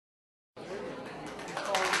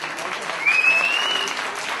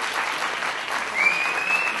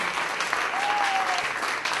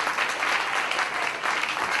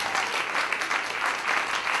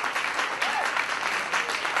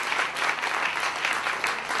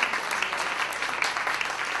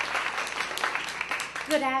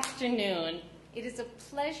Good afternoon. It is a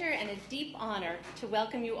pleasure and a deep honor to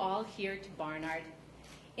welcome you all here to Barnard.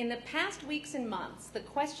 In the past weeks and months, the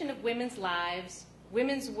question of women's lives,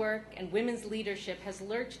 women's work, and women's leadership has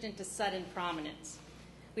lurched into sudden prominence.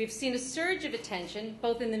 We have seen a surge of attention,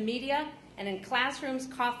 both in the media and in classrooms,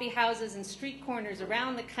 coffee houses, and street corners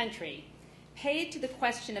around the country, paid to the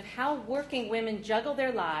question of how working women juggle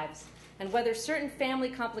their lives and whether certain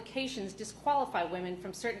family complications disqualify women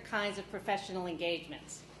from certain kinds of professional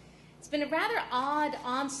engagements. It's been a rather odd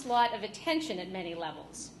onslaught of attention at many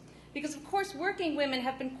levels, because of course working women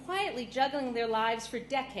have been quietly juggling their lives for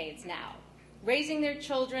decades now, raising their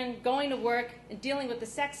children, going to work, and dealing with the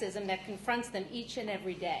sexism that confronts them each and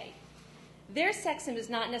every day. Their sexism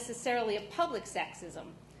is not necessarily a public sexism,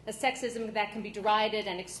 a sexism that can be derided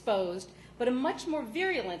and exposed, but a much more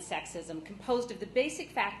virulent sexism composed of the basic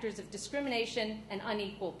factors of discrimination and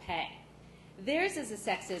unequal pay. Theirs is a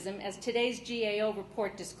sexism, as today's GAO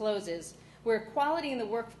report discloses, where equality in the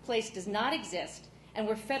workplace does not exist and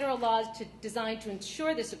where federal laws designed to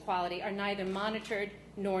ensure this equality are neither monitored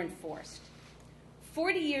nor enforced.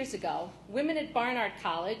 40 years ago, women at Barnard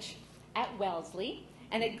College, at Wellesley,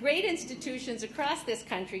 and at great institutions across this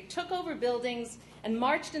country took over buildings and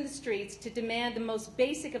marched in the streets to demand the most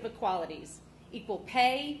basic of equalities: equal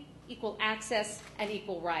pay, equal access, and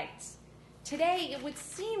equal rights. Today, it would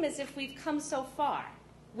seem as if we've come so far.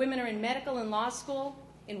 Women are in medical and law school,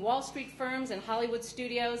 in Wall Street firms and Hollywood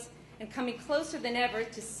studios, and coming closer than ever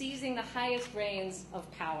to seizing the highest reins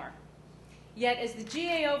of power. Yet, as the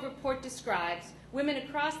GAO report describes, women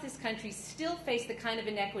across this country still face the kind of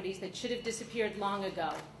inequities that should have disappeared long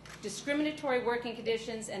ago: discriminatory working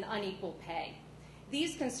conditions and unequal pay.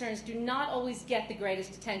 These concerns do not always get the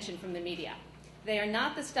greatest attention from the media. They are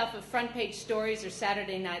not the stuff of front-page stories or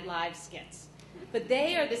Saturday Night Live skits, but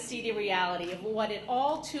they are the seedy reality of what it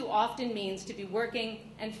all too often means to be working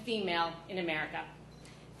and female in America.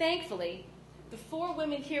 Thankfully, the four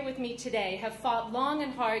women here with me today have fought long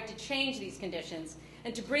and hard to change these conditions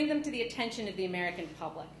and to bring them to the attention of the American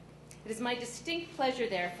public. It is my distinct pleasure,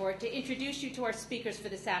 therefore, to introduce you to our speakers for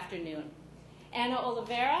this afternoon: Ana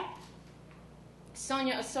Oliveira,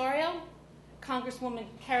 Sonia Osorio, Congresswoman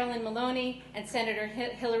Carolyn Maloney, and Senator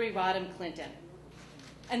Hillary Rodham Clinton.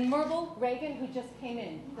 And Merble Reagan, who just came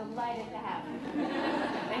in. Delighted to have her.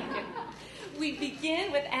 Thank you. We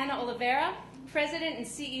begin with Ana Oliveira, President and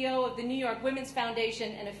CEO of the New York Women's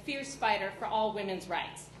Foundation and a fierce fighter for all women's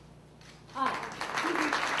rights. Ana.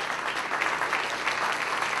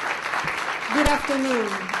 Good afternoon.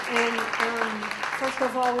 And first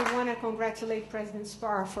of all, we want to congratulate President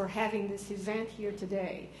Spar for having this event here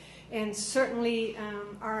today. And certainly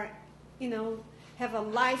have a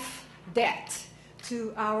life debt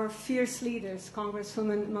to our fierce leaders,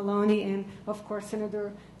 Congresswoman Maloney and, of course,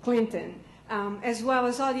 Senator Clinton, as well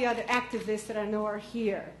as all the other activists that I know are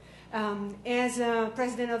here. As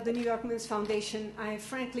president of the New York Women's Foundation, I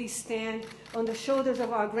frankly stand on the shoulders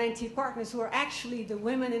of our grantee partners, who are actually the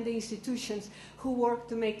women in the institutions who work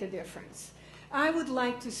to make the difference. I would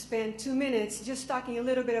like to spend 2 minutes just talking a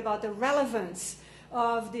little bit about the relevance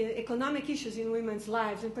of the economic issues in women's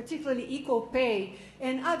lives, and particularly equal pay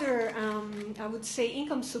and other, I would say,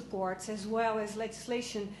 income supports, as well as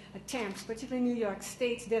legislation attempts, particularly in New York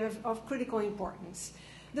State, that are of critical importance.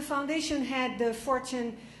 The foundation had the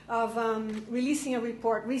fortune of releasing a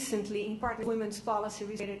report recently, in part with women's policy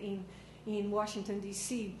related in Washington,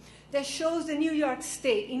 D.C., that shows the New York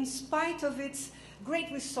State, in spite of its great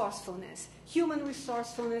resourcefulness, human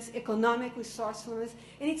resourcefulness, economic resourcefulness,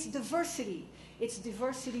 and its diversity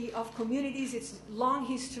of communities, its long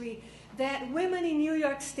history, that women in New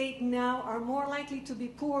York State now are more likely to be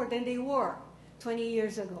poor than they were 20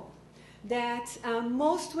 years ago. That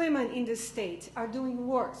most women in the state are doing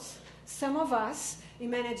worse. Some of us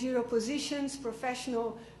in managerial positions,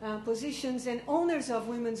 professional positions, and owners of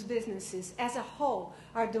women's businesses as a whole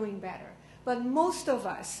are doing better. But most of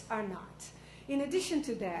us are not. In addition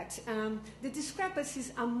to that, the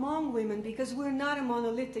discrepancies among women, because we're not a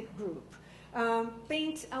monolithic group,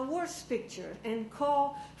 paint a worse picture and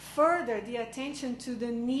call further the attention to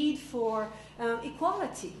the need for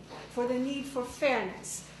equality, for the need for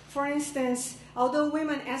fairness. For instance, although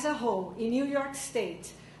women as a whole in New York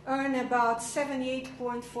State earn about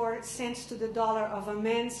 78.4 cents to the dollar of a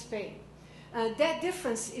man's pay, that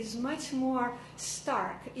difference is much more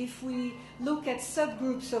stark if we look at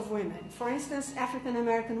subgroups of women. For instance, African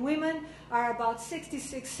American women are about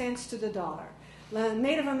 66 cents to the dollar.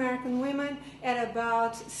 Native American women at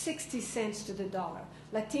about 60 cents to the dollar.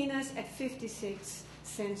 Latinas at 56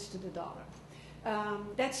 cents to the dollar.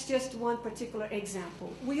 That's just one particular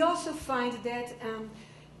example. We also find that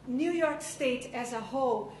New York State as a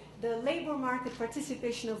whole, the labor market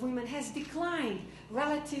participation of women has declined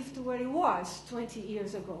relative to where it was 20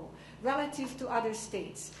 years ago, relative to other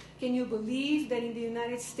states. Can you believe that in the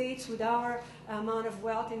United States, with our amount of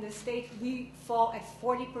wealth in the state, we fall at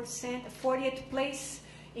 40%, 40th place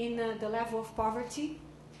in the level of poverty?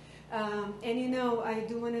 And you know, I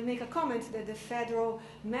do want to make a comment that the federal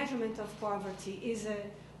measurement of poverty is a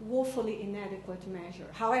woefully inadequate measure.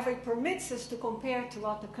 However, it permits us to compare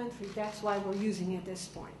throughout the country. That's why we're using it at this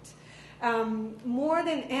point. More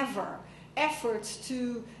than ever, efforts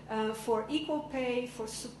for equal pay, for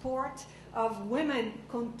support of women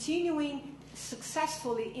continuing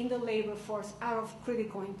successfully in the labor force are of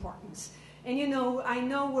critical importance. And you know, I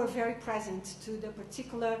know we're very present to the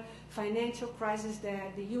particular financial crisis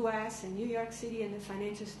that the US and New York City and the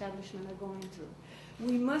financial establishment are going through.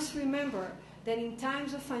 We must remember that in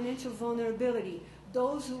times of financial vulnerability,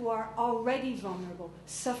 those who are already vulnerable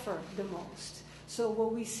suffer the most. So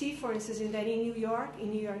what we see, for instance, is that in New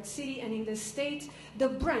York City, and in the state, the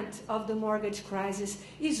brunt of the mortgage crisis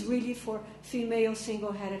is really for female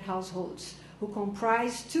single-headed households, who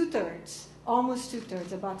comprise two-thirds, almost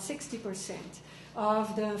two-thirds, about 60%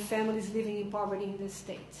 of the families living in poverty in the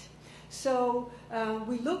state. So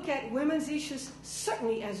we look at women's issues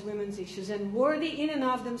certainly as women's issues and worthy in and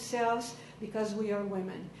of themselves because we are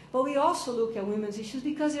women. But we also look at women's issues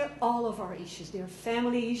because they're all of our issues. They're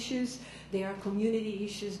family issues, they are community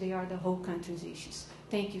issues, they are the whole country's issues.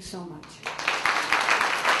 Thank you so much.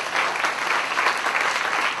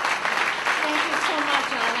 Thank you so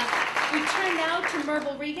much, Anna. We turn now to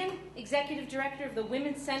Myrtle Regan, Executive Director of the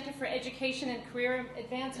Women's Center for Education and Career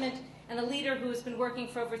Advancement, and a leader who has been working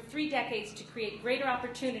for over 3 decades to create greater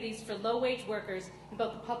opportunities for low-wage workers in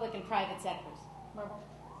both the public and private sectors. Myrtle.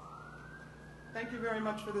 Thank you very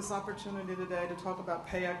much for this opportunity today to talk about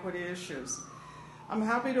pay equity issues. I'm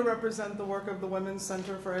happy to represent the work of the Women's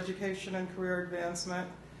Center for Education and Career Advancement,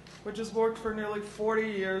 which has worked for nearly 40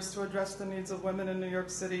 years to address the needs of women in New York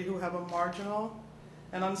City who have a marginal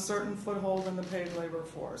and uncertain foothold in the paid labor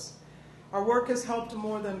force. Our work has helped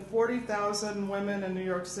more than 40,000 women in New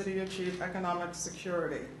York City achieve economic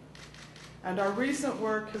security. And our recent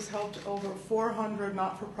work has helped over 400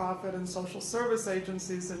 not-for-profit and social service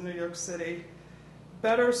agencies in New York City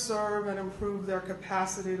better serve and improve their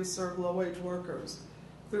capacity to serve low-wage workers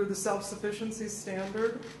through the self-sufficiency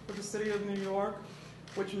standard for the City of New York,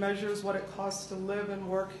 which measures what it costs to live and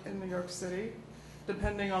work in New York City,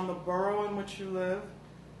 depending on the borough in which you live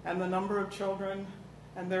and the number of children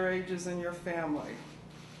and their ages in your family.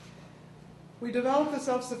 We developed the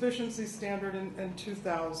self-sufficiency standard in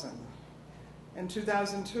 2000. In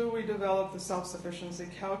 2002, we developed the self-sufficiency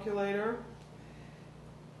calculator.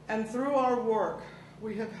 And through our work,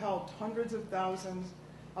 we have helped hundreds of thousands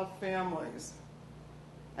of families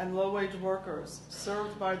and low-wage workers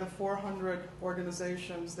served by the 400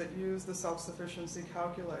 organizations that use the self-sufficiency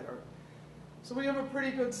calculator. So we have a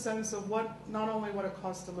pretty good sense of not only what it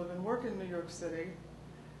costs to live and work in New York City,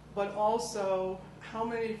 but also how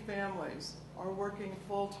many families are working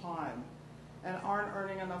full-time and aren't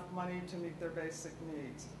earning enough money to meet their basic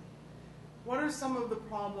needs. What are some of the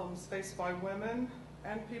problems faced by women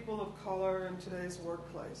and people of color in today's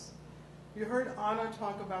workplace? You heard Anna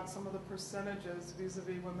talk about some of the percentages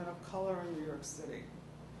vis-a-vis women of color in New York City.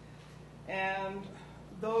 And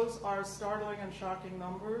those are startling and shocking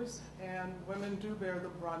numbers, and women do bear the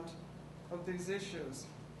brunt of these issues.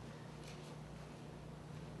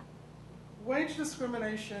 Wage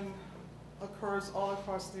discrimination occurs all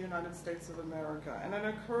across the United States of America, and it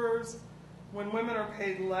occurs when women are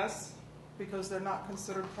paid less because they're not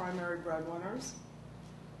considered primary breadwinners,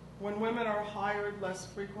 when women are hired less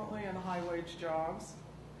frequently in high-wage jobs,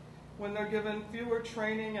 when they're given fewer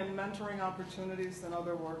training and mentoring opportunities than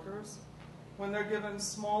other workers, when they're given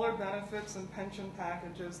smaller benefits and pension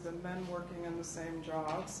packages than men working in the same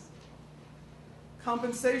jobs.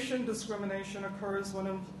 Compensation discrimination occurs when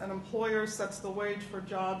an employer sets the wage for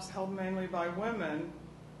jobs held mainly by women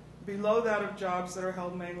below that of jobs that are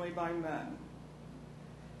held mainly by men.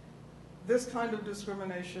 This kind of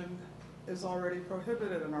discrimination is already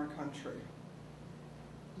prohibited in our country.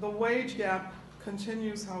 The wage gap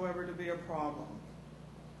continues, however, to be a problem.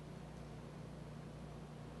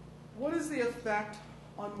 What is the effect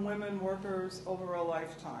on women workers over a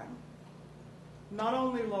lifetime? Not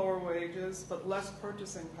only lower wages, but less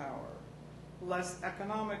purchasing power, less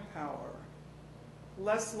economic power,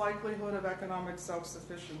 less likelihood of economic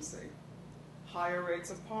self-sufficiency, higher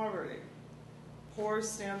rates of poverty, poor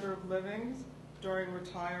standard of living during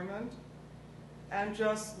retirement, and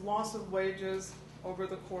just loss of wages over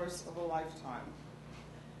the course of a lifetime.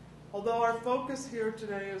 Although our focus here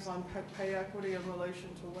today is on pay equity in relation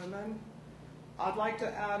to women, I'd like to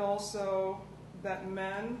add also that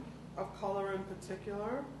men of color in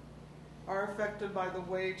particular are affected by the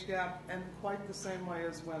wage gap in quite the same way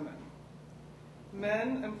as women.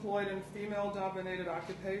 Men employed in female-dominated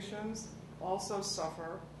occupations also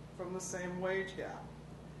suffer from the same wage gap.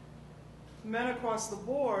 Men across the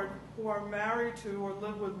board who are married to or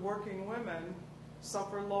live with working women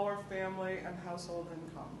suffer lower family and household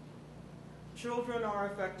income. Children are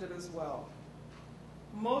affected as well.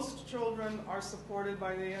 Most children are supported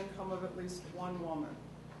by the income of at least one woman.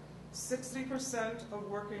 60% of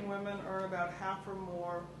working women earn about half or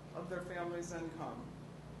more of their family's income.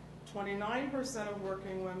 29% of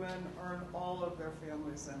working women earn all of their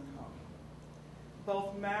family's income.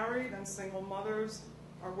 Both married and single mothers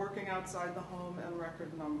are working outside the home in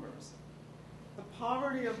record numbers. The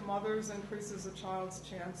poverty of mothers increases a child's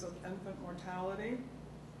chance of infant mortality,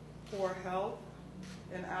 poor health,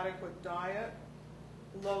 inadequate diet,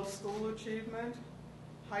 low school achievement,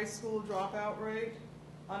 high school dropout rate,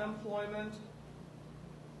 unemployment,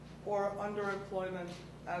 or underemployment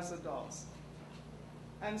as adults.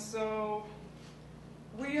 And so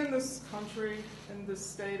we in this country, in this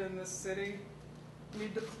state, in this city,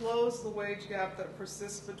 need to close the wage gap that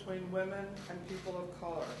persists between women and people of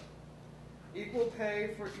color. Equal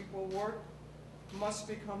pay for equal work must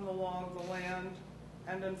become the law of the land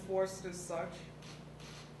and enforced as such.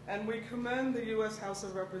 And we commend the U.S. House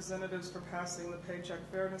of Representatives for passing the Paycheck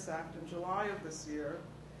Fairness Act in July of this year,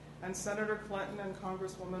 and Senator Clinton and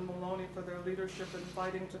Congresswoman Maloney for their leadership in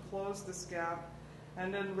fighting to close this gap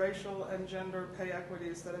and in racial and gender pay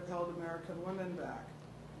equities that have held American women back.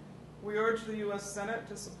 We urge the U.S. Senate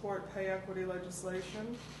to support pay equity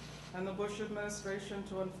legislation and the Bush administration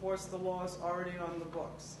to enforce the laws already on the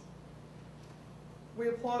books. We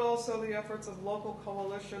applaud also the efforts of local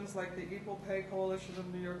coalitions like the Equal Pay Coalition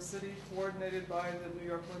of New York City, coordinated by the New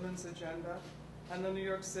York Women's Agenda and the New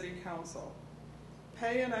York City Council.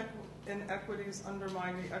 Pay inequities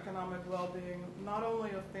undermine the economic well-being not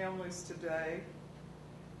only of families today,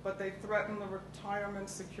 but they threaten the retirement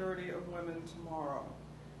security of women tomorrow.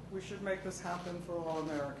 We should make this happen for all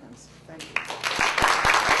Americans. Thank you.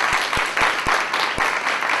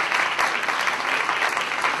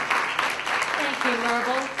 Thank you,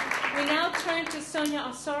 Marble. We now turn to Sonia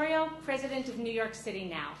Osorio, President of New York City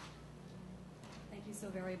Now. Thank you so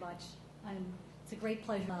very much. It's a great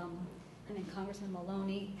pleasure. And Congressman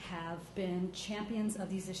Maloney have been champions of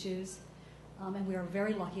these issues, and we are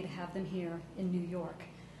very lucky to have them here in New York.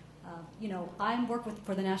 You know, I work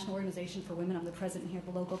for the National Organization for Women. I'm the president here of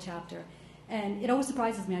the local chapter. And it always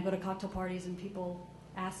surprises me. I go to cocktail parties and people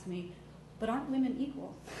ask me, but aren't women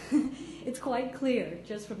equal? It's quite clear,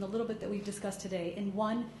 just from the little bit that we've discussed today, in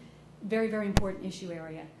one very, very important issue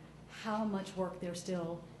area, how much work there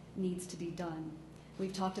still needs to be done.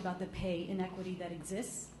 We've talked about the pay inequity that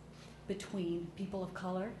exists between people of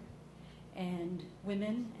color and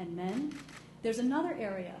women and men. There's another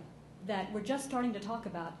area that we're just starting to talk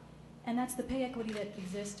about, and that's the pay equity that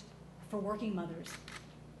exists for working mothers.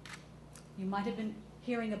 You might have been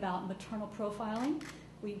hearing about maternal profiling.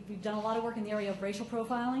 We've done a lot of work in the area of racial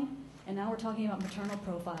profiling, and now we're talking about maternal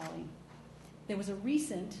profiling. There was a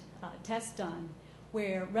recent test done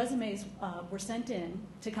where resumes were sent in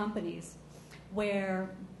to companies where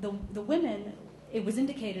the women, it was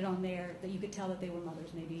indicated on there that you could tell that they were mothers,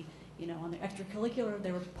 maybe, you know, on their extracurricular,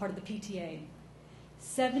 they were part of the PTA.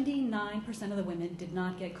 79% of the women did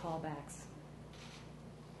not get callbacks.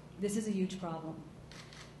 This is a huge problem.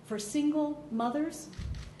 For single mothers,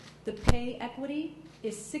 the pay equity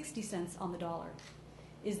is 60 cents on the dollar.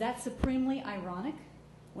 Is that supremely ironic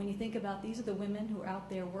when you think about these are the women who are out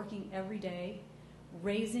there working every day,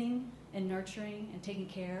 raising and nurturing and taking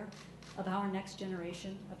care of our next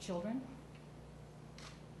generation of children?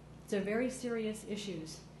 They're very serious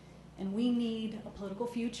issues, and we need a political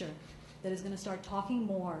future that is going to start talking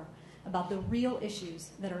more about the real issues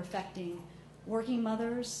that are affecting working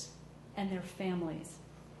mothers and their families.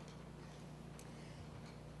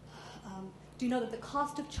 Do you know that the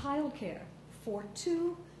cost of childcare for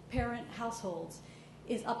two-parent households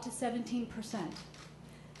is up to 17%?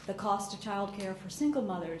 The cost of childcare for single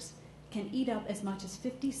mothers can eat up as much as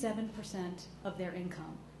 57% of their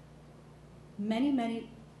income. Many,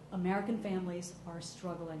 many American families are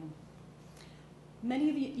struggling.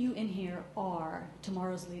 Many of you in here are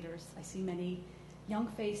tomorrow's leaders. I see many young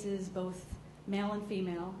faces, both male and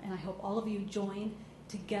female, and I hope all of you join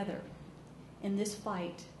together in this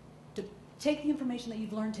fight to take the information that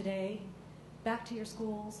you've learned today back to your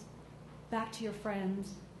schools, back to your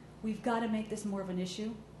friends. We've got to make this more of an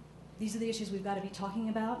issue. These are the issues we've got to be talking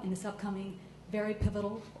about in this upcoming very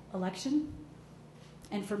pivotal election.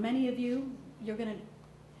 And for many of you, you're going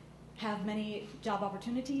to have many job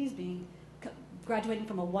opportunities, graduating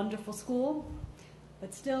from a wonderful school,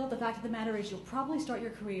 but still the fact of the matter is you'll probably start your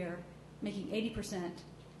career making 80%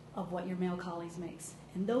 of what your male colleagues makes.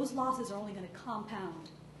 And those losses are only going to compound.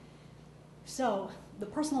 So the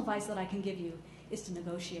personal advice that I can give you is to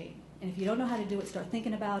negotiate. And if you don't know how to do it, start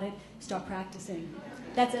thinking about it, start practicing.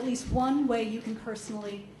 That's at least one way you can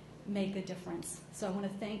personally make a difference. So I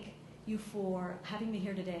want to thank you for having me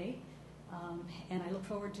here today, and I look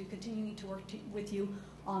forward to continuing to work with you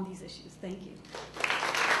on these issues. Thank you.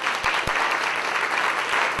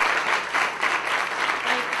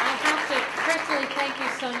 I have to personally thank you,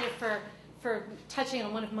 Sonia, for touching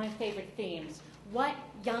on one of my favorite themes, what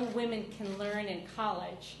young women can learn in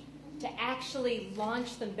college to actually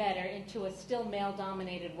launch them better into a still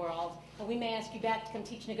male-dominated world. And we may ask you back to come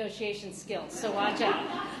teach negotiation skills, so watch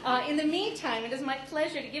out. In the meantime, it is my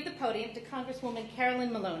pleasure to give the podium to Congresswoman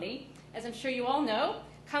Carolyn Maloney. As I'm sure you all know,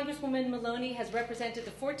 Congresswoman Maloney has represented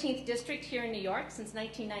the 14th District here in New York since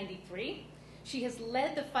 1993. She has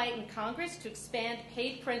led the fight in Congress to expand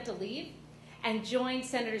paid parental leave and joined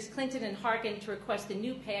Senators Clinton and Harkin to request the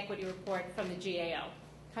new pay equity report from the GAO.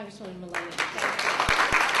 Congresswoman Maloney.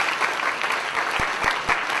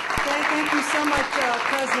 Thank you so much,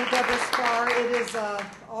 President Debora Spar. It is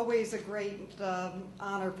always a great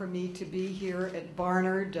honor for me to be here at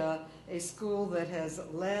Barnard, a school that has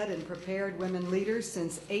led and prepared women leaders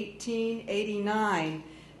since 1889.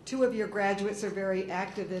 Two of your graduates are very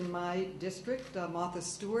active in my district, Martha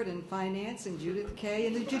Stewart in finance and Judith Kay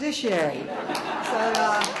in the judiciary.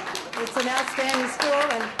 So it's an outstanding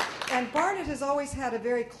school, and Barnard has always had a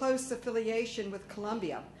very close affiliation with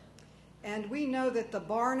Columbia. And we know that the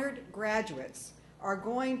Barnard graduates are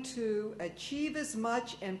going to achieve as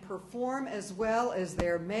much and perform as well as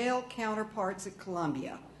their male counterparts at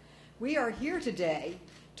Columbia. We are here today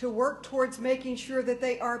to work towards making sure that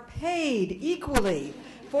they are paid equally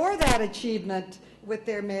for that achievement with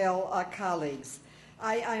their male colleagues.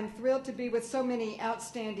 I'm thrilled to be with so many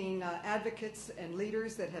outstanding advocates and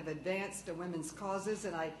leaders that have advanced women's causes,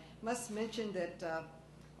 and I must mention that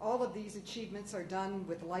all of these achievements are done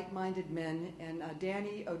with like-minded men, and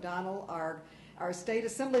Danny O'Donnell, our state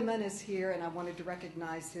assemblyman, is here, and I wanted to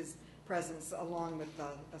recognize his presence along with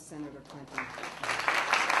Senator Clinton.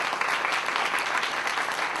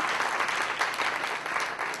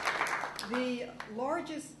 The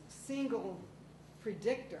largest single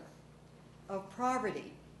predictor of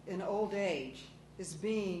poverty in old age is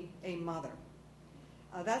being a mother.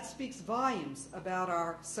 That speaks volumes about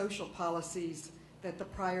our social policies that the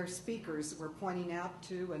prior speakers were pointing out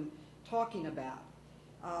to and talking about.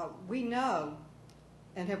 We know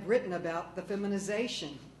and have written about the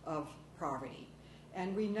feminization of poverty.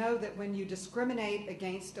 And we know that when you discriminate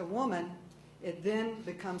against a woman, it then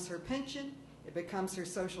becomes her pension, it becomes her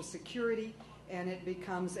Social Security, and it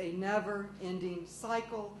becomes a never-ending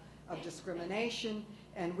cycle of discrimination.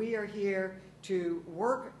 And we are here to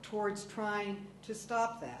work towards trying to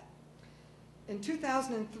stop that. In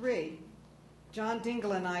 2003, John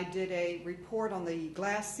Dingell and I did a report on the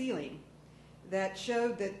glass ceiling that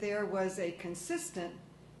showed that there was a consistent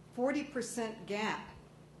 40% gap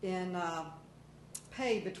in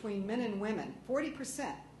pay between men and women,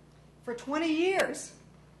 40%, for 20 years.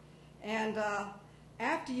 And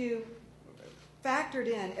after you factored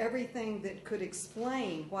in everything that could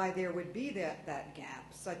explain why there would be that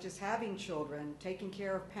gap, such as having children, taking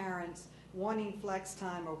care of parents, wanting flex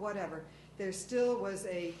time or whatever, there still was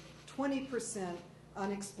a 20%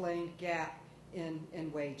 unexplained gap in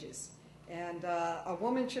wages. And a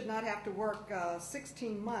woman should not have to work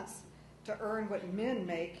 16 months to earn what men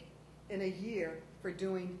make in a year for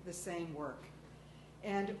doing the same work.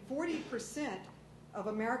 And 40% of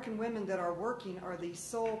American women that are working are the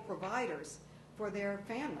sole providers for their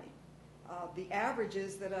family. The average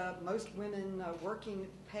is that most women working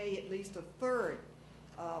pay at least a third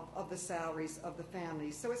of the salaries of the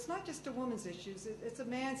family. So it's not just a woman's issue, it's a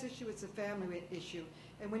man's issue, it's a family issue.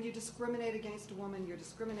 And when you discriminate against a woman, you're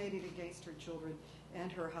discriminating against her children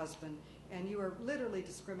and her husband, and you are literally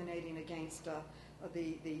discriminating against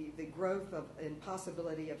the growth of and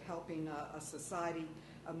possibility of helping a society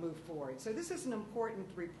move forward. So this is an important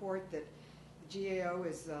report that the GAO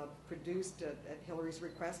has produced at Hillary's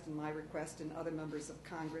request and my request and other members of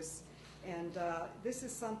Congress. And this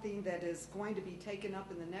is something that is going to be taken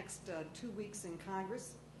up in the next 2 weeks in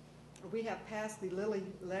Congress. We have passed the Lilly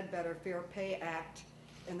Ledbetter Fair Pay Act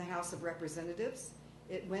in the House of Representatives.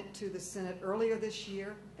 It went to the Senate earlier this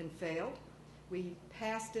year and failed. We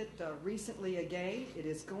passed it recently again. It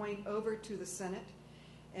is going over to the Senate.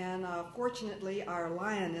 And fortunately, our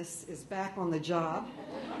lioness is back on the job.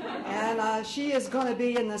 And she is going to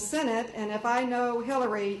be in the Senate. And if I know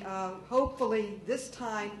Hillary, hopefully this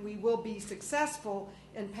time we will be successful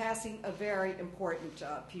in passing a very important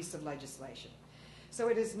piece of legislation. So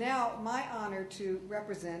it is now my honor to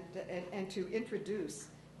represent and to introduce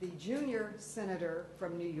the junior senator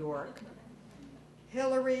from New York,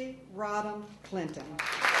 Hillary Rodham Clinton. And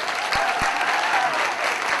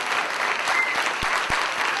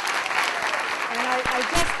I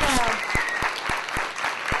just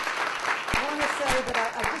want to say that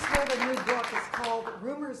I just wrote a new book. It's called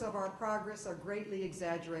Rumors of Our Progress Are Greatly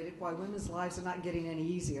Exaggerated, Why Women's Lives Are Not Getting Any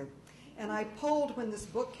Easier. And I polled when this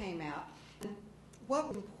book came out, what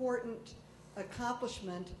was important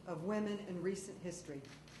accomplishment of women in recent history?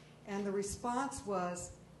 And the response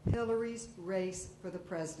was Hillary's race for the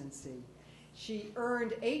presidency. She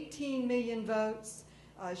earned 18 million votes.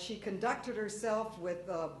 She conducted herself with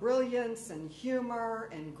brilliance and humor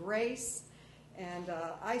and grace. And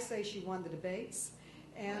I say she won the debates.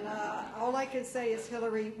 And all I can say is,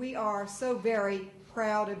 Hillary, we are so very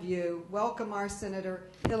proud of you. Welcome our Senator,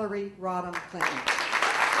 Hillary Rodham Clinton.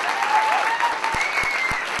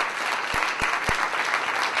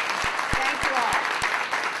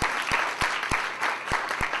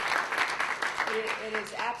 It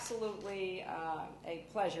is absolutely a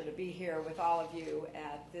pleasure to be here with all of you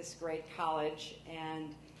at this great college,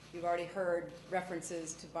 and you've already heard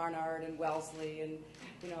references to Barnard and Wellesley and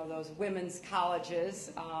those women's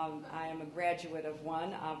colleges. I am a graduate of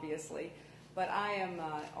one, obviously, but I am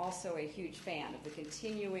also a huge fan of the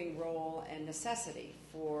continuing role and necessity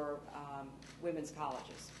for women's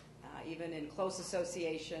colleges, even in close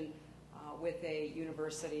association with a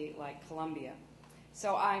university like Columbia.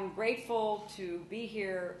 So I'm grateful to be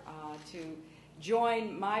here to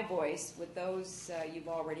join my voice with those you've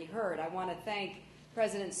already heard. I want to thank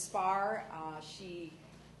President Spar. She,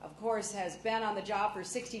 of course, has been on the job for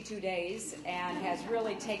 62 days and has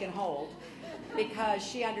really taken hold because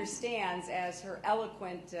she understands, as her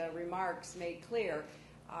eloquent remarks made clear,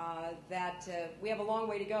 that we have a long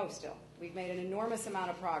way to go still. We've made an enormous amount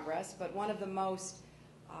of progress, but one of the most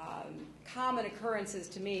common occurrences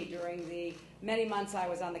to me during the many months I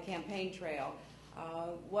was on the campaign trail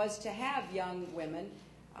was to have young women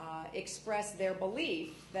express their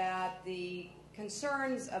belief that the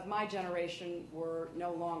concerns of my generation were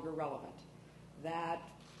no longer relevant, that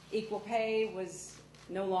equal pay was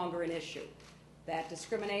no longer an issue, that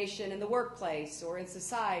discrimination in the workplace or in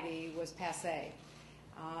society was passé.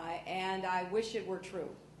 And I wish it were true,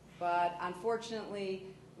 but unfortunately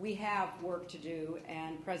we have work to do,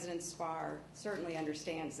 and President Spar certainly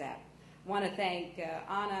understands that. I want to thank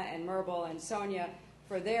Anna and Merbel and Sonia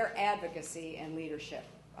for their advocacy and leadership.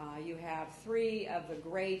 You have three of the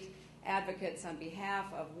great advocates on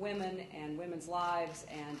behalf of women and women's lives,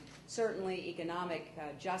 and certainly economic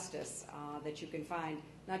justice that you can find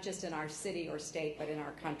not just in our city or state, but in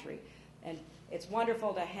our country. And it's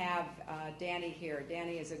wonderful to have Danny here.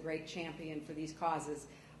 Danny is a great champion for these causes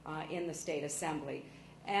in the State Assembly.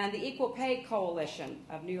 And the Equal Pay Coalition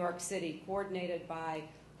of New York City, coordinated by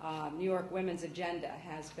New York Women's Agenda,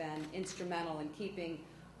 has been instrumental in keeping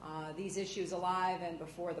these issues alive and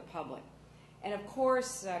before the public. And of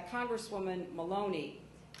course, Congresswoman Maloney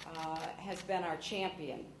has been our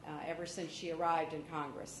champion ever since she arrived in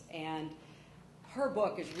Congress. And her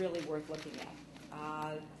book is really worth looking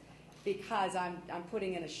at because I'm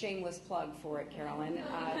putting in a shameless plug for it, Carolyn,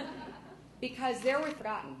 because there were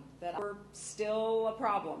forgotten that were still a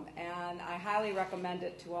problem. And I highly recommend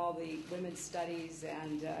it to all the women's studies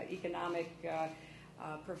and economic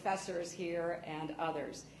professors here and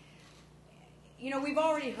others. We've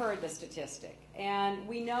already heard the statistic, and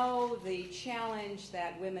we know the challenge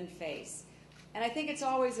that women face. And I think it's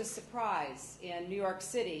always a surprise in New York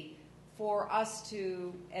City for us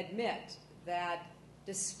to admit that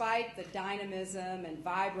despite the dynamism and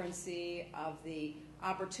vibrancy of the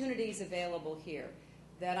opportunities available here,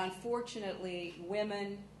 that unfortunately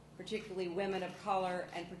women, particularly women of color,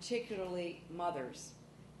 and particularly mothers,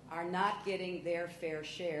 are not getting their fair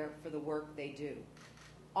share for the work they do,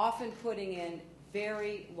 often putting in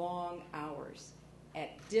very long hours at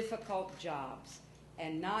difficult jobs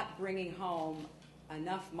and not bringing home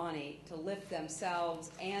enough money to lift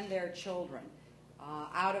themselves and their children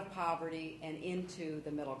out of poverty and into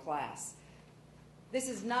the middle class. This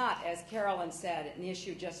is not, as Carolyn said, an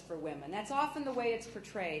issue just for women. That's often the way it's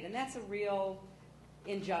portrayed, and that's a real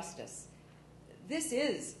injustice. This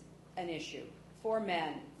is an issue for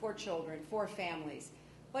men, for children, for families,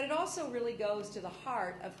 but it also really goes to the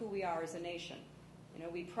heart of who we are as a nation. You know,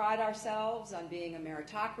 we pride ourselves on being a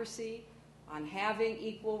meritocracy, on having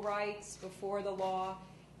equal rights before the law,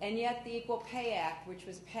 and yet the Equal Pay Act, which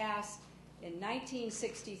was passed in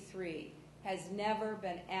 1963, has never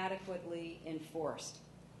been adequately enforced.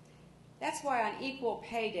 That's why on Equal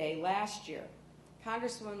Pay Day last year,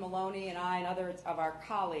 Congresswoman Maloney and I and others of our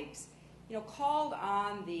colleagues, called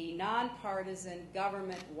on the nonpartisan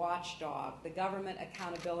government watchdog, the Government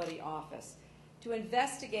Accountability Office, to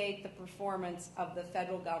investigate the performance of the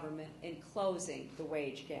federal government in closing the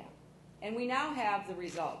wage gap. And we now have the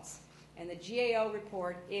results. And the GAO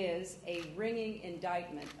report is a ringing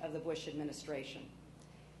indictment of the Bush administration.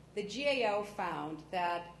 The GAO found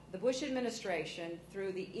that the Bush administration,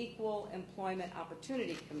 through the Equal Employment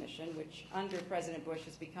Opportunity Commission, which under President Bush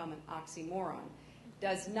has become an oxymoron,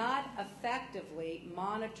 does not effectively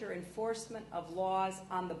monitor enforcement of laws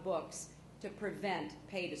on the books to prevent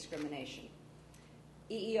pay discrimination.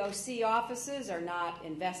 EEOC offices are not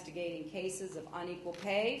investigating cases of unequal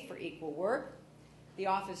pay for equal work. The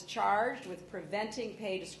office charged with preventing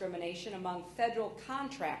pay discrimination among federal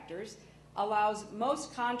contractors allows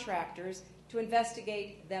most contractors to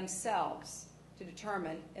investigate themselves to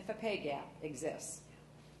determine if a pay gap exists.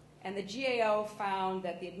 And the GAO found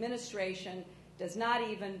that the administration does not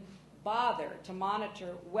even bother to monitor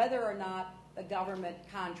whether or not the government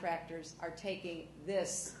contractors are taking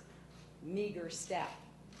this meager step.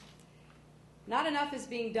 Not enough is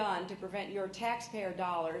being done to prevent your taxpayer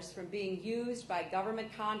dollars from being used by government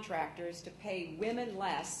contractors to pay women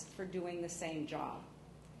less for doing the same job.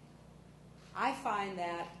 I find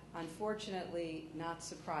that, unfortunately, not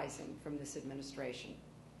surprising from this administration.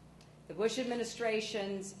 The Bush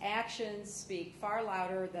administration's actions speak far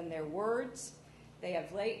louder than their words. They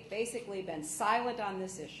have basically been silent on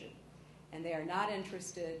this issue, and they are not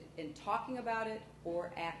interested in talking about it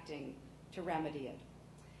or acting to remedy it.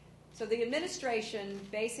 So the administration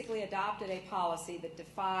basically adopted a policy that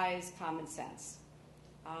defies common sense,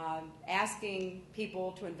 asking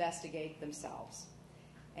people to investigate themselves.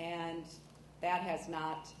 And that has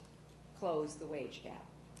not closed the wage gap.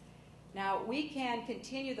 Now, we can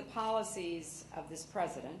continue the policies of this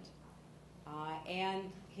president and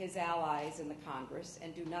his allies in the Congress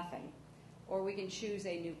and do nothing, or we can choose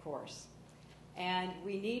a new course. And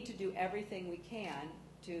we need to do everything we can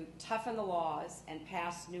to toughen the laws and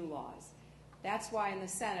pass new laws. That's why in the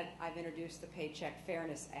Senate I've introduced the Paycheck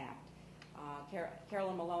Fairness Act.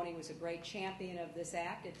 Carolyn Maloney was a great champion of this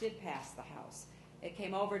act. It did pass the House. It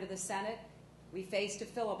came over to the Senate. We faced a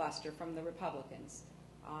filibuster from the Republicans.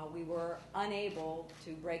 We were unable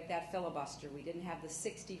to break that filibuster. We didn't have the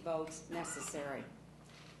 60 votes necessary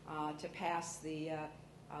to pass the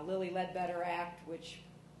Lilly Ledbetter Act, which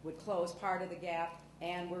would close part of the gap,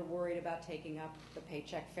 and we're worried about taking up the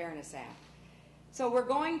Paycheck Fairness Act. So we're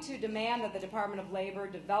going to demand that the Department of Labor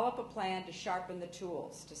develop a plan to sharpen the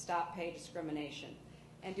tools to stop pay discrimination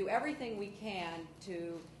and do everything we can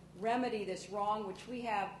to remedy this wrong, which we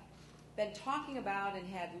have been talking about and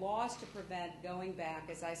had laws to prevent going back,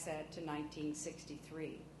 as I said, to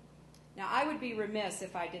 1963. Now, I would be remiss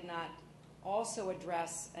if I did not also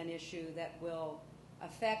address an issue that will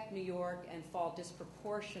affect New York and fall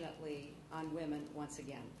disproportionately on women once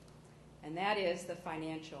again, and that is the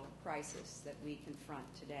financial crisis that we confront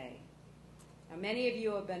today. Now, many of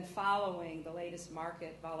you have been following the latest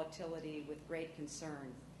market volatility with great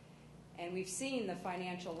concern, and we've seen the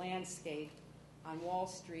financial landscape on Wall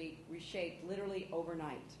Street reshaped literally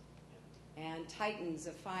overnight, and titans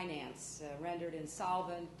of finance rendered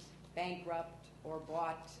insolvent, bankrupt, or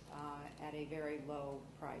bought at a very low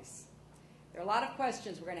price. There are a lot of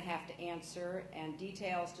questions we're going to have to answer and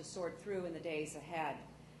details to sort through in the days ahead,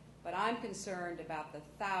 but I'm concerned about the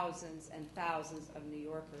thousands and thousands of New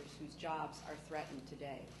Yorkers whose jobs are threatened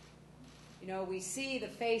today. You know, we see the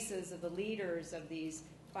faces of the leaders of these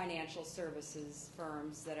financial services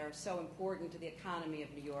firms that are so important to the economy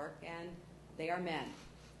of New York, and they are men.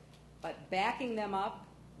 But backing them up,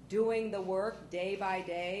 doing the work day by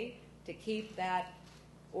day to keep that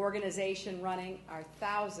organization running are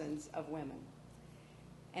thousands of women.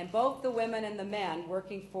 And both the women and the men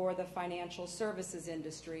working for the financial services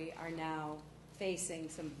industry are now facing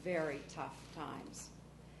some very tough times.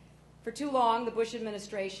 For too long, the Bush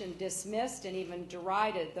administration dismissed and even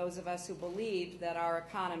derided those of us who believed that our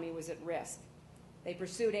economy was at risk. They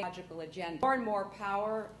pursued a logical agenda. More and more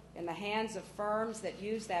power in the hands of firms that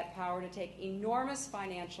use that power to take enormous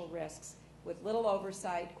financial risks with little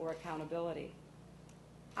oversight or accountability.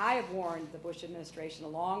 I have warned the Bush administration,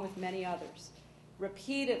 along with many others,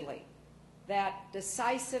 repeatedly that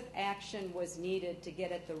decisive action was needed to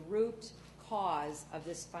get at the root cause of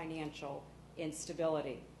this financial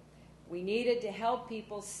instability. We needed to help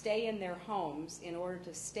people stay in their homes in order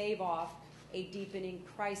to stave off a deepening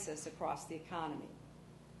crisis across the economy.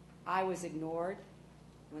 I was ignored.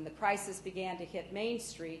 When the crisis began to hit Main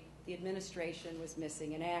Street, the administration was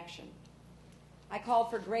missing in action. I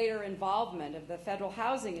called for greater involvement of the Federal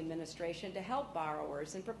Housing Administration to help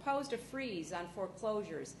borrowers and proposed a freeze on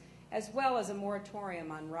foreclosures as well as a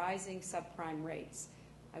moratorium on rising subprime rates.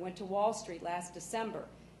 I went to Wall Street last December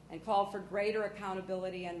and called for greater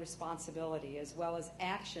accountability and responsibility as well as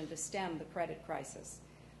action to stem the credit crisis.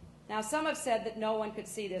 Now, some have said that no one could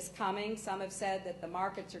see this coming. Some have said that the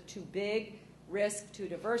markets are too big, risk too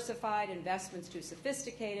diversified, investments too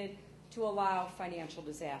sophisticated to allow financial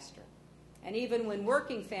disaster. And even when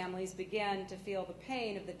working families began to feel the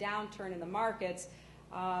pain of the downturn in the markets,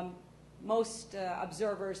 most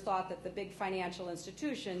observers thought that the big financial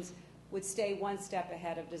institutions would stay one step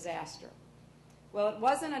ahead of disaster. Well, it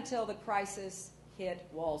wasn't until the crisis hit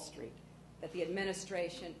Wall Street that the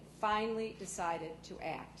administration finally decided to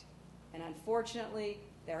act. And unfortunately,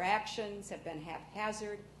 their actions have been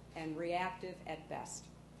haphazard and reactive at best.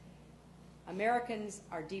 Americans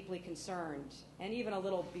are deeply concerned and even a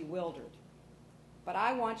little bewildered. But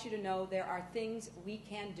I want you to know there are things we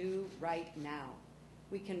can do right now.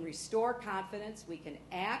 We can restore confidence. We can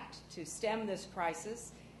act to stem this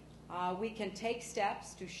crisis. We can take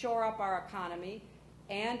steps to shore up our economy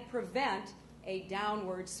and prevent a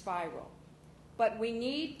downward spiral. But we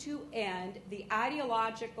need to end the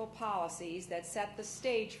ideological policies that set the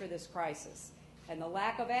stage for this crisis and the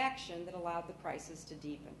lack of action that allowed the crisis to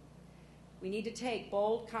deepen. We need to take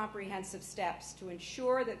bold, comprehensive steps to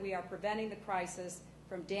ensure that we are preventing the crisis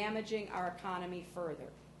from damaging our economy further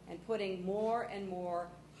and putting more and more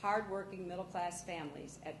hardworking middle-class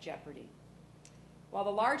families at jeopardy. While the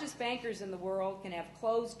largest bankers in the world can have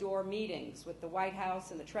closed-door meetings with the White House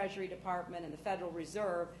and the Treasury Department and the Federal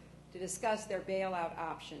Reserve to discuss their bailout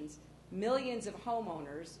options, millions of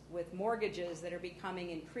homeowners with mortgages that are becoming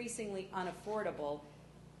increasingly unaffordable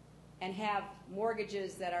and have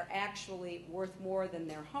mortgages that are actually worth more than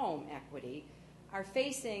their home equity are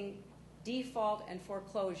facing default and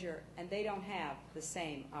foreclosure, and they don't have the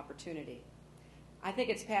same opportunity. I think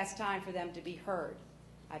it's past time for them to be heard.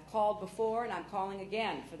 I've called before, and I'm calling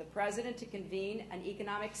again for the President to convene an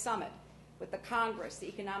economic summit with the Congress, the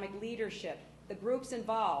economic leadership, the groups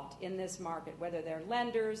involved in this market, whether they're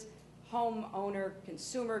lenders, homeowner,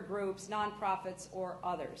 consumer groups, nonprofits, or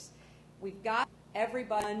others. We've got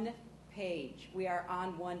everybody on one page. We are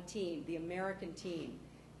on one team, the American team.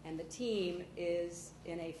 And the team is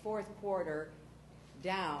in a fourth quarter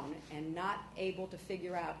down and not able to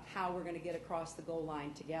figure out how we're going to get across the goal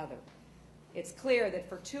line together. It's clear that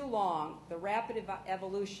for too long, the rapid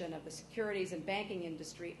evolution of the securities and banking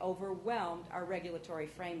industry overwhelmed our regulatory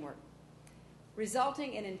framework,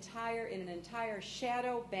 resulting in an entire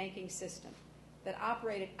shadow banking system that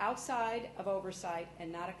operated outside of oversight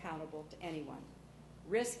and not accountable to anyone.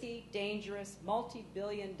 Risky, dangerous,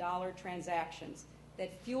 multi-billion-dollar transactions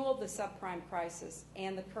that fueled the subprime crisis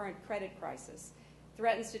and the current credit crisis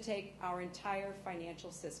threatens to take our entire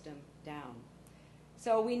financial system down.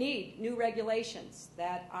 So we need new regulations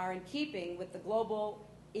that are in keeping with the global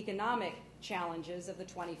economic challenges of the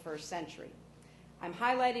 21st century. I'm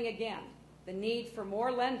highlighting again the need for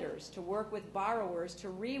more lenders to work with borrowers to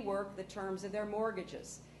rework the terms of their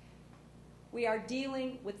mortgages. We are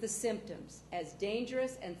dealing with the symptoms. As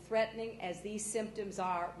dangerous and threatening as these symptoms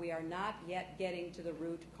are, we are not yet getting to the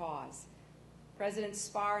root cause. President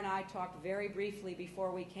Spar and I talked very briefly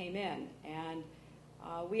before we came in, and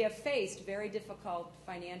we have faced very difficult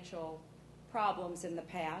financial problems in the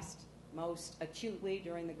past, most acutely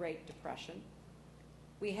during the Great Depression.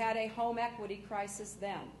 We had a home equity crisis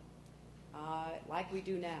then, like we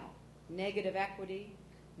do now. Negative equity,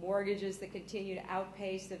 mortgages that continue to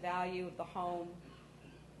outpace the value of the home.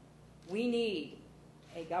 We need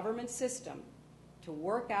a government system to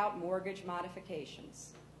work out mortgage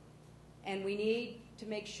modifications. And we need to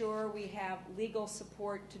make sure we have legal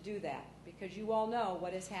support to do that, because you all know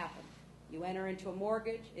what has happened. You enter into a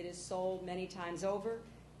mortgage, it is sold many times over,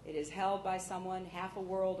 it is held by someone half a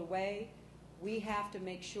world away. We have to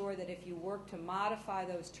make sure that if you work to modify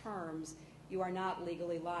those terms, you are not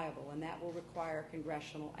legally liable, and that will require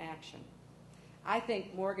congressional action. I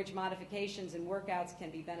think mortgage modifications and workouts can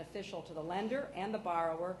be beneficial to the lender and the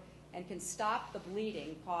borrower and can stop the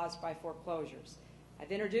bleeding caused by foreclosures.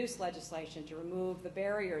 I've introduced legislation to remove the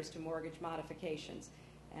barriers to mortgage modifications,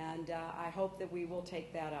 and I hope that we will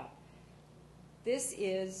take that up. This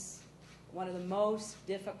is one of the most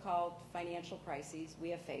difficult financial crises we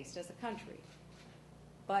have faced as a country.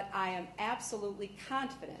 but I am absolutely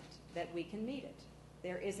confident that we can meet it.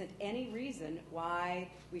 There isn't any reason why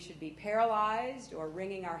we should be paralyzed or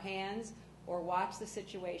wringing our hands or watch the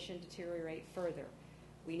situation deteriorate further.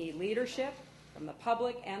 We need leadership from the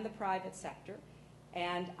public and the private sector,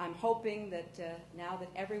 and I'm hoping that now that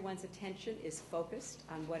everyone's attention is focused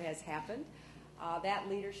on what has happened, that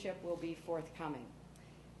leadership will be forthcoming.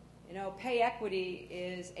 You know, pay equity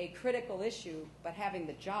is a critical issue, but having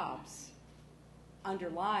the jobs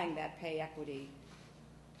underlying that pay equity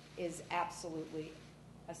is absolutely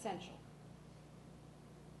essential.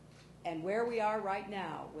 And where we are right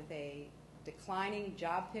now with a declining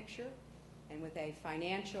job picture and with a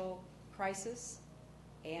financial crisis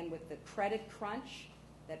and with the credit crunch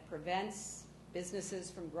that prevents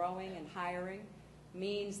businesses from growing and hiring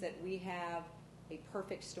means that we have a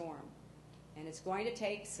perfect storm. And it's going to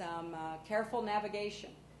take some careful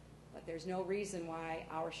navigation, but there's no reason why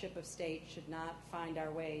our ship of state should not find our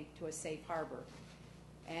way to a safe harbor.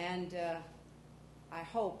 And I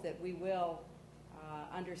hope that we will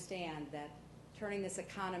understand that turning this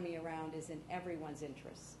economy around is in everyone's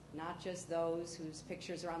interests, not just those whose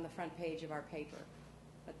pictures are on the front page of our paper,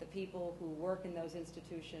 but the people who work in those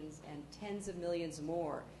institutions and tens of millions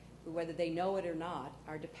more who, whether they know it or not,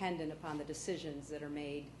 are dependent upon the decisions that are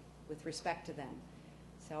made with respect to them.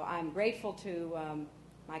 So I'm grateful to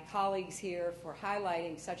my colleagues here for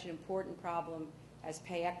highlighting such an important problem as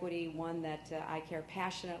pay equity, one that I care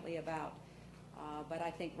passionately about. But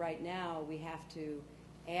I think right now we have to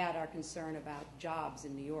add our concern about jobs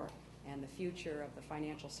in New York and the future of the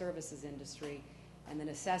financial services industry and the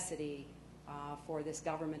necessity for this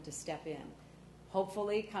government to step in.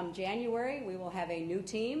 Hopefully, come January, we will have a new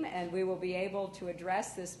team and we will be able to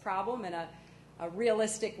address this problem in a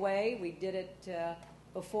realistic way. We did it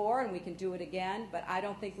before and we can do it again, but I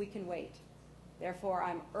don't think we can wait. Therefore,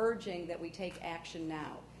 I'm urging that we take action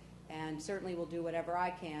now, and certainly will do whatever I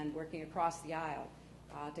can, working across the aisle,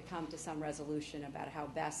 to come to some resolution about how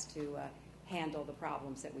best to handle the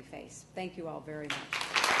problems that we face. Thank you all very much.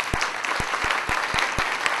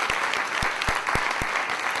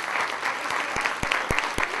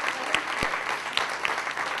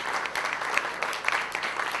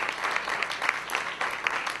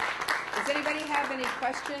 Does anybody have any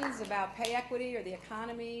questions about pay equity or the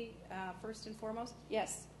economy, first and foremost?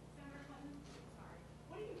 Yes. Senator Clinton, sorry.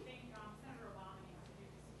 What do you think Senator Obama needs to do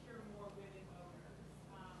to secure more women voters,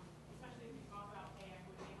 especially as we talk about pay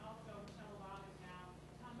equity? And also, Michelle Obama has now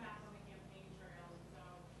come back on the campaign trail. So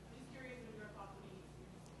I'm just curious what your thoughts would be to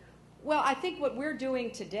secure. Well, I think what we're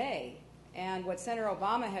doing today and what Senator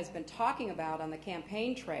Obama has been talking about on the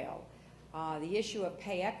campaign trail, the issue of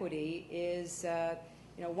pay equity is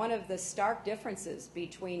one of the stark differences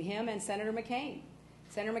between him and Senator McCain.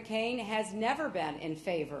 Senator McCain has never been in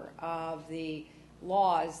favor of the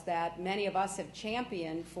laws that many of us have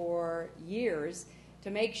championed for years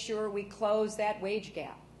to make sure we close that wage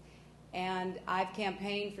gap. And I've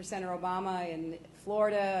campaigned for Senator Obama in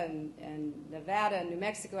Florida and Nevada and New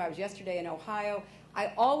Mexico. I was yesterday in Ohio.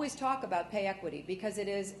 I always talk about pay equity because it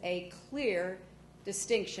is a clear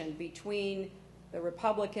distinction between the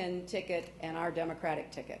Republican ticket and our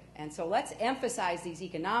Democratic ticket. And so let's emphasize these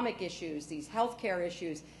economic issues, these health care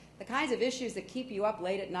issues, the kinds of issues that keep you up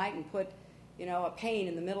late at night and put a pain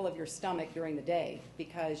in the middle of your stomach during the day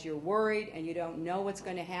because you're worried and you don't know what's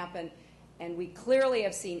going to happen. And we clearly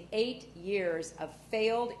have seen 8 years of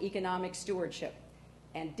failed economic stewardship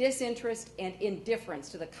and disinterest and indifference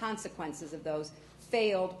to the consequences of those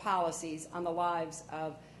failed policies on the lives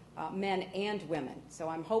of men and women. So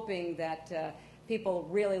I'm hoping that people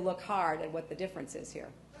really look hard at what the difference is here.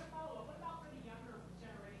 But a follow-up, what about for the younger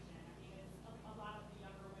generation? I mean, a lot of the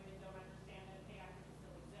younger women don't understand that pay equity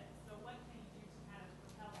still exists. So what can you do to kind of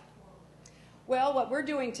propel that forward? Well, what we're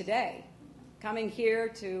doing today, coming here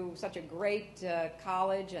to such a great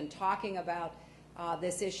college and talking about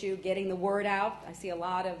this issue, getting the word out. I see a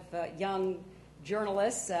lot of young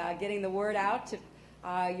journalists getting the word out to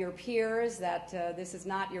your peers that this is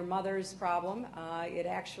not your mother's problem. It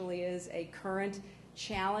actually is a current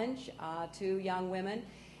challenge to young women.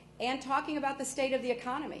 And talking about the state of the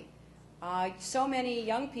economy. So many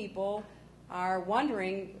young people are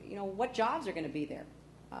wondering, what jobs are going to be there.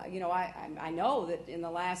 I know that in the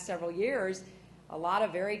last several years, a lot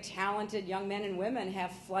of very talented young men and women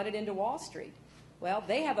have flooded into Wall Street. Well,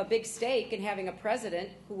 they have a big stake in having a president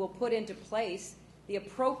who will put into place the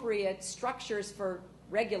appropriate structures for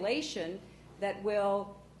regulation that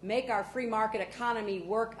will make our free market economy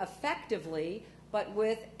work effectively, but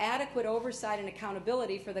with adequate oversight and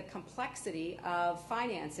accountability for the complexity of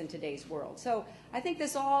finance in today's world. So I think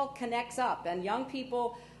this all connects up, and young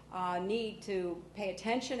people need to pay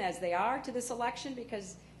attention as they are to this election,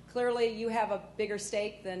 because clearly you have a bigger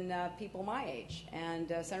stake than people my age. And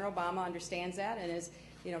Senator Obama understands that and is,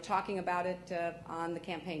 talking about it on the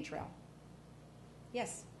campaign trail.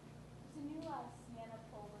 Yes? There's a new SNANA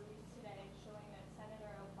poll released today showing that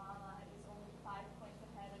Senator Obama is only 5 points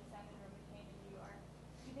ahead of Senator McCain in New York.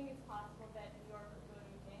 Do you think it's possible that New York would go to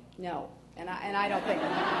McCain? No, and I don't think.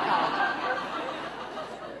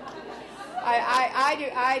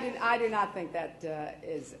 I do not think that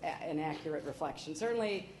is an accurate reflection.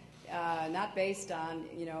 Certainly not based on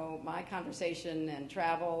my conversation and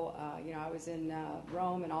travel. I was in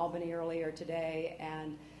Rome and Albany earlier today,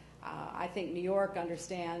 and I think New York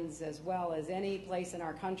understands as well as any place in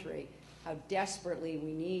our country how desperately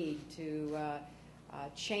we need to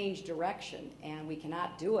change direction, and we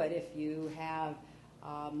cannot do it if you have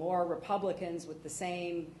more Republicans with the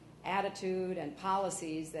same attitude and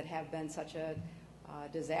policies that have been such a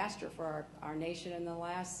disaster for our nation in the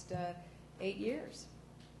last 8 years.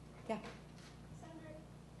 Yeah. Senator,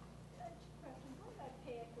 two questions. What about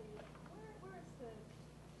pay equity? Where is the,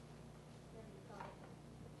 whatever you call it,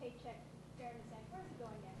 the Paycheck Fairness Act? Where is it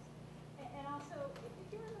going next? And also, if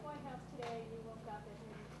you're in the White House today and you woke up at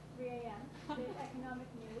 3 a.m. to economic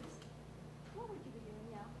news, what would you be doing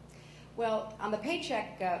now? Well, on the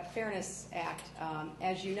Paycheck Fairness Act,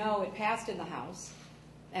 as you know, it passed in the House,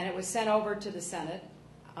 and it was sent over to the Senate,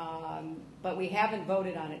 but we haven't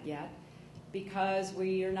voted on it yet because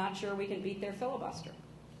we are not sure we can beat their filibuster.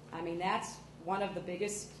 I mean, that's one of the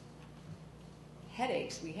biggest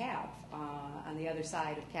headaches we have on the other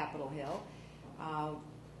side of Capitol Hill.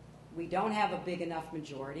 We don't have a big enough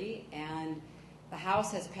majority, and the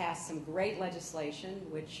House has passed some great legislation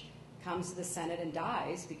which comes to the Senate and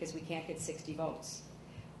dies because we can't get 60 votes.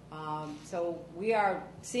 So we are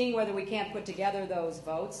seeing whether we can't put together those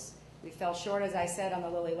votes. We fell short, as I said, on the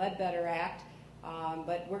Lilly Ledbetter Act,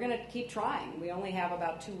 but we're going to keep trying. We only have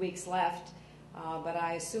about 2 weeks left, but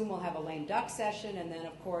I assume we'll have a lame duck session, and then,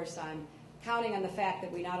 of course, I'm counting on the fact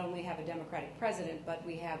that we not only have a Democratic president, but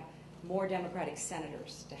we have more Democratic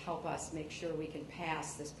senators to help us make sure we can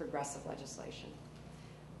pass this progressive legislation.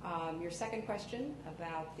 Your second question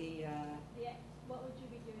about What would you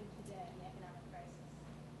be doing today in the economic crisis?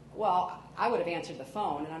 Well, I would have answered the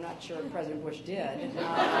phone, and I'm not sure President Bush did.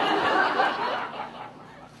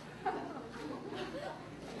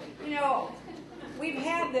 We've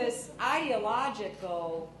had this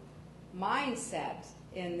ideological mindset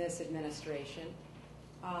in this administration,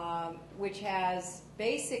 which has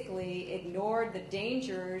basically ignored the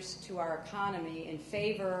dangers to our economy in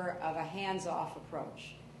favor of a hands-off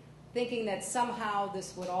approach, thinking that somehow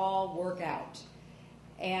this would all work out,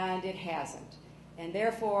 and it hasn't. And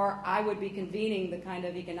therefore, I would be convening the kind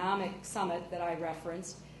of economic summit that I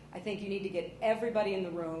referenced. I think you need to get everybody in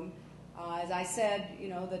the room. As I said,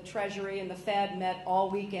 the Treasury and the Fed met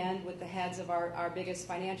all weekend with the heads of our biggest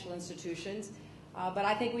financial institutions. But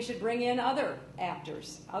I think we should bring in other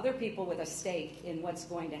actors, other people with a stake in what's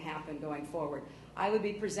going to happen going forward. I would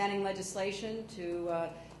be presenting legislation to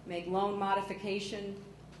make loan modification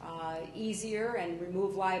easier and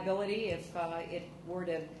remove liability if it were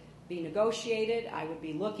to be negotiated. I would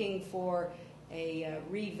be looking for a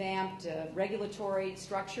revamped regulatory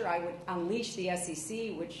structure. I would unleash the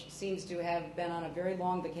SEC, which seems to have been on a very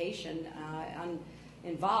long vacation,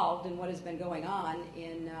 involved in what has been going on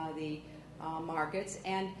in the markets.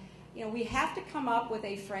 And we have to come up with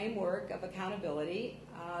a framework of accountability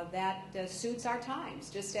that suits our times,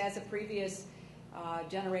 just as a previous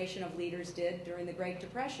generation of leaders did during the Great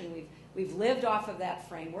Depression. We've lived off of that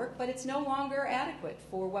framework, but it's no longer adequate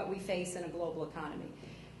for what we face in a global economy.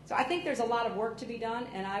 So I think there's a lot of work to be done,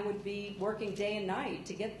 and I would be working day and night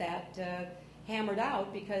to get that hammered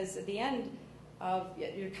out, because at the end of,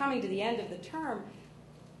 you're coming to the end of the term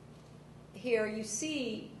here, you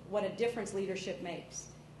see what a difference leadership makes.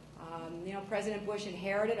 President Bush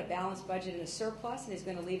inherited a balanced budget and a surplus, and he's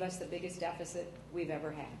going to leave us the biggest deficit we've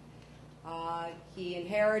ever had. He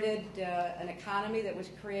inherited an economy that was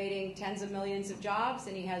creating tens of millions of jobs,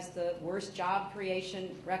 and he has the worst job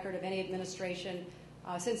creation record of any administration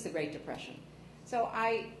since the Great Depression. So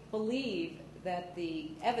I believe that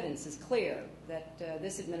the evidence is clear that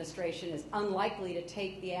this administration is unlikely to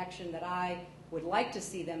take the action that I would like to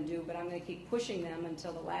see them do, but I'm going to keep pushing them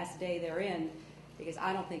until the last day they're in, because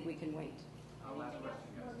I don't think we can wait. Anything else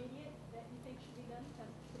more immediate that you think should be done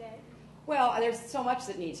today? Well, there's so much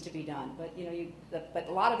that needs to be done, but but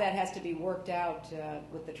a lot of that has to be worked out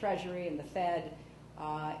with the Treasury and the Fed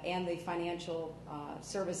and the financial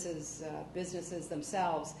services businesses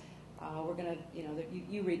themselves. We're going to,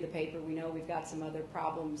 you read the paper. We know we've got some other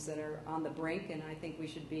problems that are on the brink, and I think we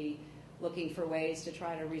should be looking for ways to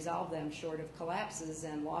try to resolve them short of collapses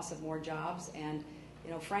and loss of more jobs and,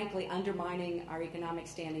 frankly, undermining our economic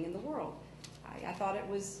standing in the world. I thought it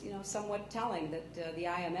was, somewhat telling that the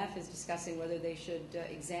IMF is discussing whether they should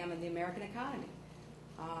examine the American economy.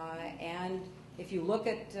 And if you look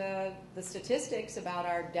at the statistics about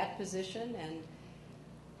our debt position and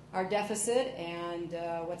our deficit and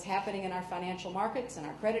what's happening in our financial markets and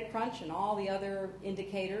our credit crunch and all the other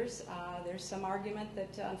indicators, there's some argument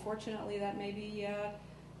that unfortunately that may be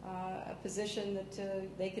a position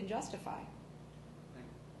that they can justify. Thank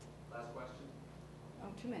you. Last question? Oh,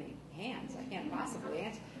 too many hands. I can't possibly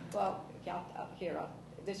answer. Well, here,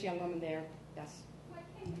 this young woman there, yes. What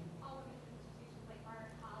can all of these institutions like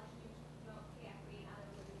Barnard College do to promote pay equity and other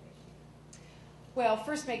women's issues? Well,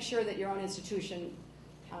 first make sure that your own institution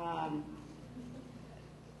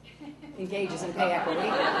engages in pay equity,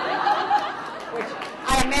 which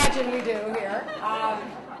I imagine we do here.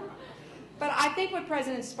 But I think what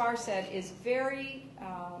President Spar said is very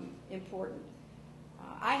important.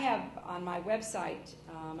 I have on my website,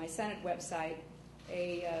 my Senate website,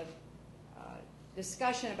 a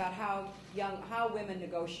discussion about how women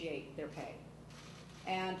negotiate their pay,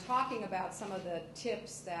 and talking about some of the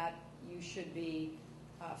tips that you should be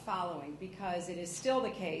following, because it is still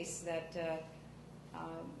the case that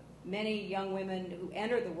many young women who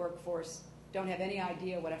enter the workforce don't have any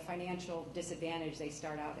idea what a financial disadvantage they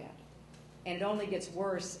start out at. And it only gets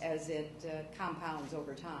worse as it compounds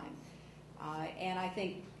over time. And I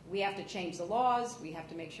think we have to change the laws. We have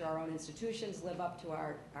to make sure our own institutions live up to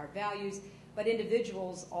our values. But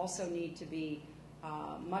individuals also need to be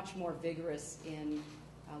much more vigorous in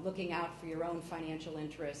looking out for your own financial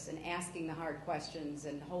interests and asking the hard questions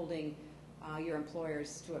and holding your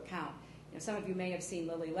employers to account. Some of you may have seen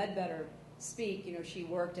Lily Ledbetter speak. She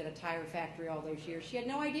worked at a tire factory all those years. She had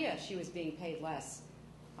no idea she was being paid less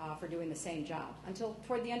for doing the same job until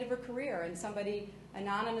toward the end of her career, and somebody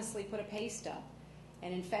anonymously put a pay stub.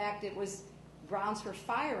 And in fact, it was grounds for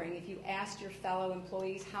firing if you asked your fellow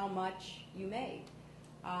employees how much you made.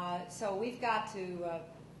 So we've got to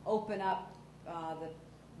open up the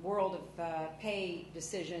world of pay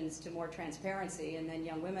decisions to more transparency, and then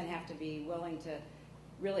young women have to be willing to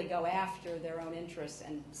really go after their own interests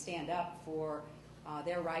and stand up for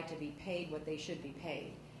their right to be paid what they should be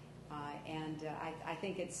paid. I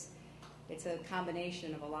think it's a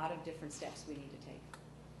combination of a lot of different steps we need to take.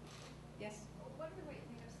 Yes? What are the ways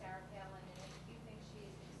you think of Sarah Palin, and if you think she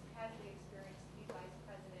has the experience to be vice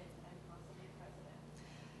president and possibly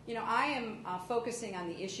president? I am focusing on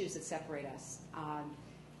the issues that separate us.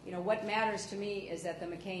 What matters to me is that the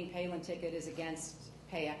McCain-Palin ticket is against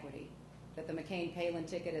pay equity, that the McCain-Palin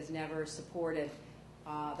ticket has never supported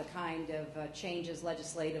the kind of changes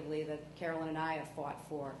legislatively that Carolyn and I have fought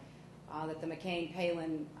for, that the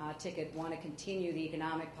McCain-Palin ticket want to continue the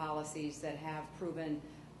economic policies that have proven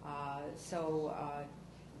so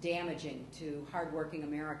damaging to hardworking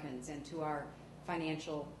Americans and to our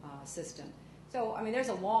financial system. So, there's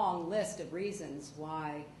a long list of reasons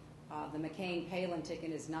why the McCain-Palin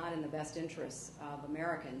ticket is not in the best interests of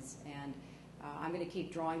Americans, and I'm going to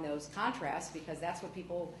keep drawing those contrasts because that's what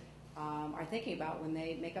people are thinking about when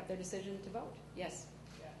they make up their decision to vote. Yes?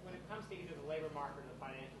 Yeah. When it comes to either the labor market or the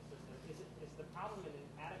financial system, is the problem an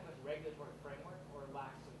inadequate regulatory framework or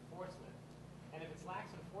lax enforcement? And if it's lax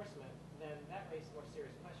enforcement, then that raises a more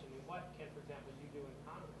serious question. What can, for example, you do in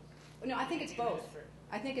Congress? No, I think it's both.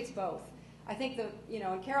 I think it's both. I think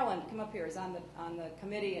and Carolyn, come up here, is on the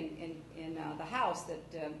committee in the House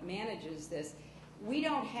that manages this. We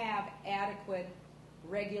don't have adequate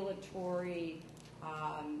regulatory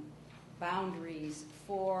boundaries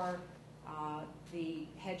for the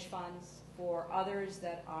hedge funds, for others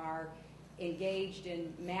that are engaged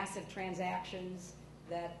in massive transactions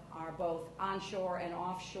that are both onshore and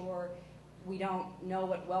offshore. We don't know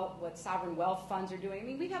what sovereign wealth funds are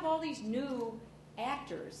doing. We have all these new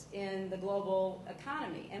actors in the global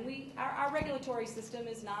economy, and our regulatory system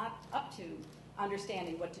is not up to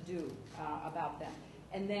understanding what to do about them.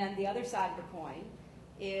 And then the other side of the coin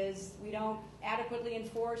is we don't adequately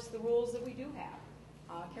enforce the rules that we do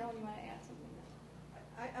have. Carolyn, you want to add something?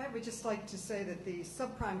 I would just like to say that the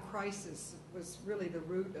subprime crisis was really the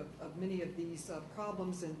root of many of these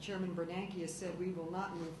problems, and Chairman Bernanke has said we will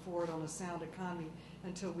not move forward on a sound economy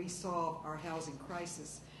until we solve our housing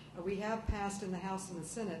crisis. We have passed in the House and the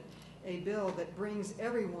Senate a bill that brings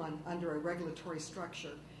everyone under a regulatory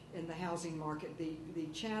structure in the housing market. The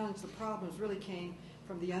challenge, the problems really came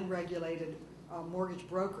from the unregulated mortgage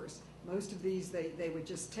brokers. Most of these, they would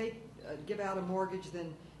just give out a mortgage,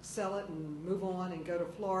 then sell it and move on and go to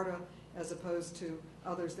Florida, as opposed to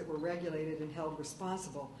others that were regulated and held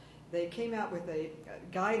responsible. They came out with a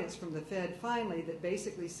guidance from the Fed finally that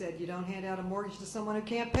basically said you don't hand out a mortgage to someone who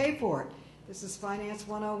can't pay for it. This is Finance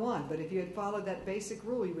 101, but if you had followed that basic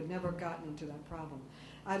rule, you would never have gotten into that problem.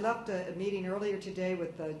 I left a meeting earlier today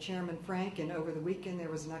with Chairman Frank, and over the weekend there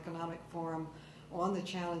was an economic forum on the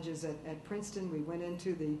challenges at Princeton. We went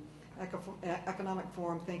into the economic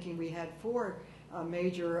forum thinking we had 4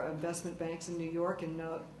 major investment banks in New York, and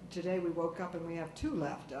today we woke up and we have 2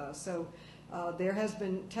 left. So there has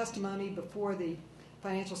been testimony before the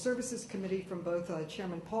Financial Services Committee from both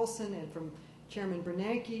Chairman Paulson and from Chairman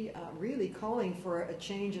Bernanke, really calling for a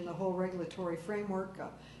change in the whole regulatory framework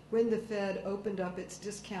when the Fed opened up its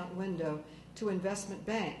discount window to investment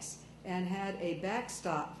banks and had a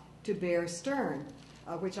backstop to Bear Stearns,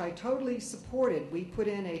 which I totally supported. We put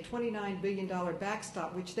in a $29 billion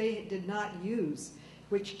backstop, which they did not use,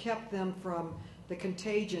 which kept them from the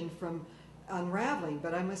contagion from unraveling.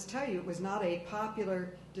 But I must tell you, it was not a popular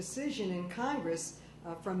decision in Congress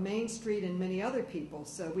from Main Street and many other people.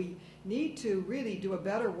 So we need to really do a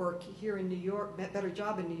better work here in New York, better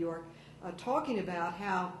job in New York, talking about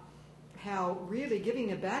how really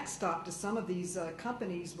giving a backstop to some of these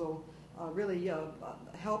companies will really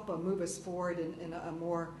help move us forward in a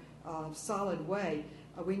more solid way.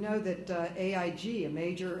 We know that AIG, a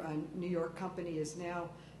major New York company, is now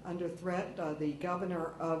under threat. The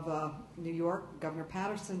governor of New York, Governor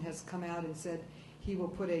Patterson, has come out and said he will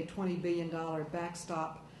put a $20 billion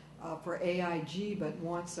backstop for AIG, but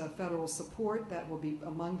wants federal support. That will be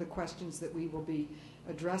among the questions that we will be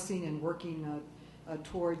addressing and working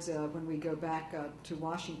towards when we go back to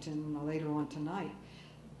Washington later on tonight.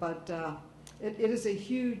 But it is a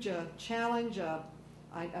huge challenge.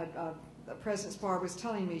 President Spar was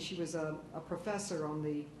telling me she was a professor on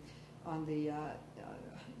the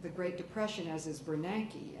Great Depression, as is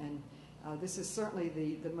Bernanke, and this is certainly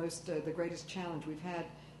the greatest challenge we've had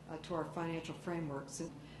to our financial frameworks. And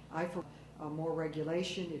I for more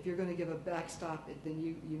regulation. If you're going to give a backstop, then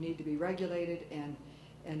you need to be regulated,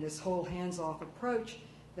 and this whole hands-off approach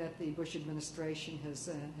that the Bush administration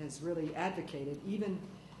has really advocated, even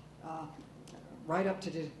right up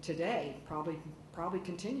to today, probably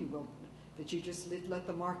continue. Well, that you just let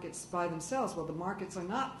the markets by themselves. Well, the markets are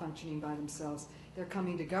not functioning by themselves. They're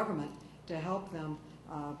coming to government to help them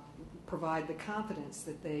provide the confidence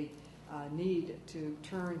that they need to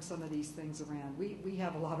turn some of these things around. We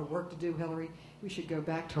have a lot of work to do, Hillary. We should go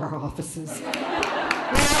back to our offices. We have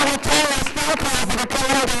to tell us phone calls that are coming to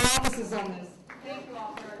our offices on this. Thank you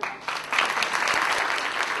all very much.